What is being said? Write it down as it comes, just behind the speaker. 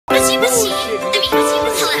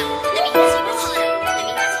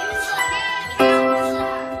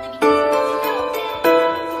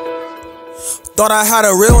Thought I had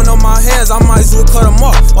a real one on my hands, I might as well cut them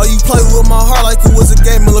off. While you play with my heart like it was a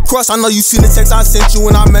game of lacrosse. I know you seen the text I sent you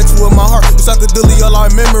when I met you with my heart. Wish I could delete all our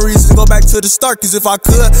memories and go back to the start, cause if I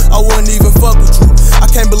could, I wouldn't even fuck with you. I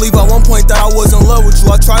can't believe at one point that I was in love with you.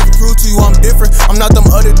 I tried to prove to you I'm different, I'm not them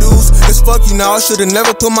other dudes. It's fuck you now, I should've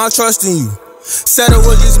never put my trust in you. Said it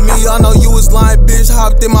was just me, I know you was lying, bitch.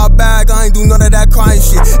 Hopped in my bag, I ain't do none of that crying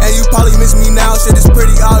shit. And you probably miss me now, shit is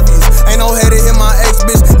pretty obvious. Ain't no head to hit my ex,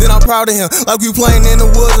 bitch, then I'm proud of him. Like we playing in the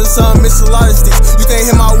woods or something, miss a lot of sticks. You can't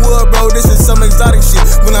hit my wood, bro, this is some exotic shit.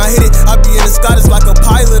 When I hit it, I be in the sky just like a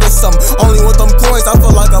pilot or something. Only with them coins, I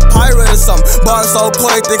feel like a pirate or something. Bar so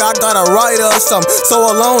cold, think I got a rider or something. So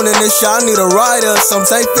alone in this shit, I need a rider or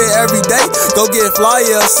something. Ain't fit every day, go get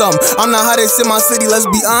flyer or something. I'm not hottest in my city, let's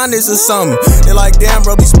be honest or something. They're like, damn,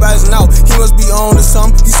 bro, be spazzing out. He must be on to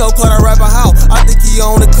something. He so cold, I rapping how? I think he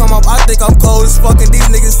on to come up. I think I'm cold as fucking.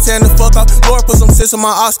 These niggas tend to fuck up. Lord, put some sense in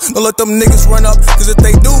my ox. Don't let them niggas run up. Cause if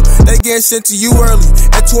they do, they getting sent to you early.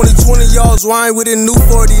 At 2020, y'all's lying with a new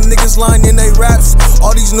 40. Niggas lying in they raps.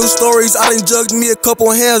 All these new stories, I done jugged me a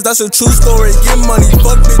couple hands. That's a true story. Get money,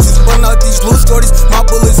 fuck bitches, burn out these loose shorties. My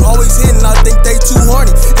bullets always hitting, I think they too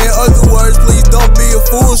horny. In other words, please don't be a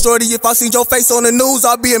fool, shorty. If I seen your face on the news,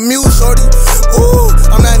 I'll be amused, shorty. Ooh,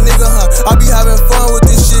 I'm that nigga, huh? I be having fun with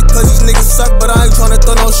this shit, cause these niggas suck, but I ain't tryna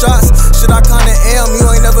throw no shots. Shit, I kinda am, you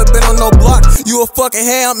ain't never been on no block. You a fucking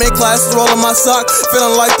ham, in classes rolling my sock.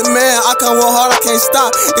 Feeling like the man, I come real hard, I can't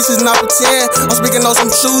stop. This is not pretend, I'm speaking on some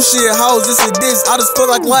true shit. How is this a diss? I just feel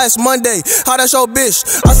like last Monday. How that's your bitch?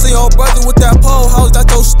 I see your brother with that pole, how's that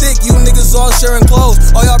your stick? You niggas all sharing clothes,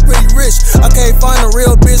 all y'all pretty rich. I can't find a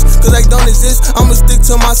real bitch, cause they don't exist. I'ma stick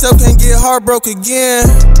to myself, can't get heartbroken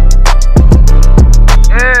again.